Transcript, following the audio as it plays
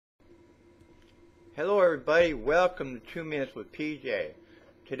Hello everybody, welcome to 2 Minutes with PJ.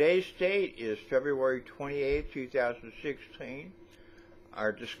 Today's date is February 28, 2016.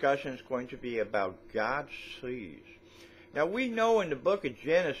 Our discussion is going to be about God's seas. Now we know in the book of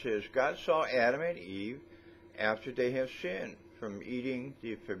Genesis, God saw Adam and Eve after they have sinned from eating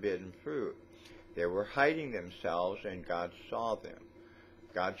the forbidden fruit. They were hiding themselves and God saw them.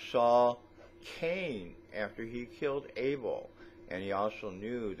 God saw Cain after he killed Abel, and he also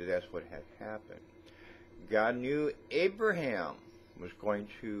knew that that's what had happened. God knew Abraham was going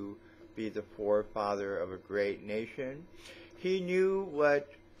to be the forefather of a great nation. He knew what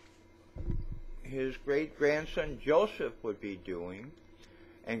his great-grandson Joseph would be doing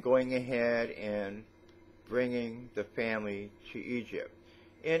and going ahead and bringing the family to Egypt.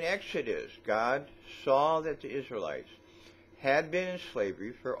 In Exodus, God saw that the Israelites had been in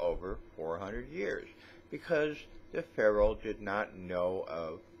slavery for over 400 years because the Pharaoh did not know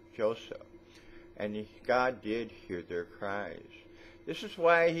of Joseph. And God did hear their cries. This is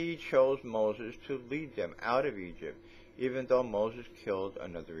why he chose Moses to lead them out of Egypt, even though Moses killed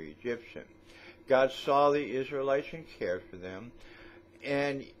another Egyptian. God saw the Israelites and cared for them,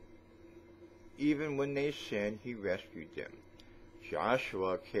 and even when they sinned, he rescued them.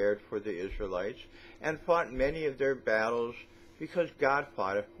 Joshua cared for the Israelites and fought many of their battles because God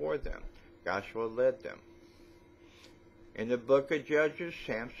fought it for them. Joshua led them. In the book of Judges,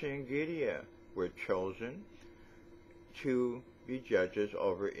 Samson and Gideon were chosen to be judges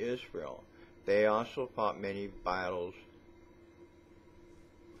over Israel. They also fought many battles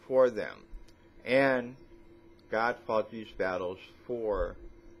for them. And God fought these battles for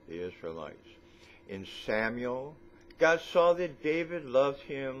the Israelites. In Samuel, God saw that David loved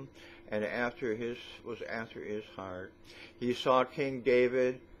him and was after his heart. He saw King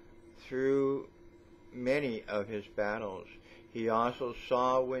David through many of his battles. He also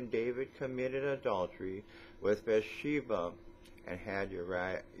saw when David committed adultery with Bethsheba and had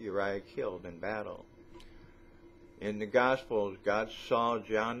Urriah killed in battle. In the Gospels, God saw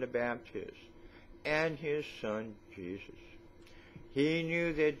John the Baptist and his son Jesus. He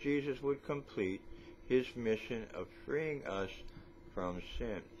knew that Jesus would complete his mission of freeing us from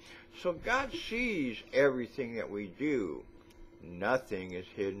sin. So God sees everything that we do. Nothing is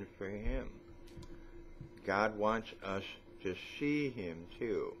hidden for him. God wants us to see him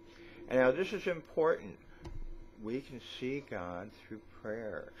too. And now this is important. We can see God through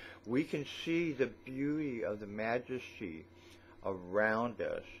prayer. We can see the beauty of the majesty around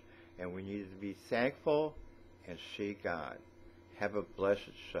us. And we need to be thankful and see God. Have a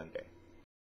blessed Sunday.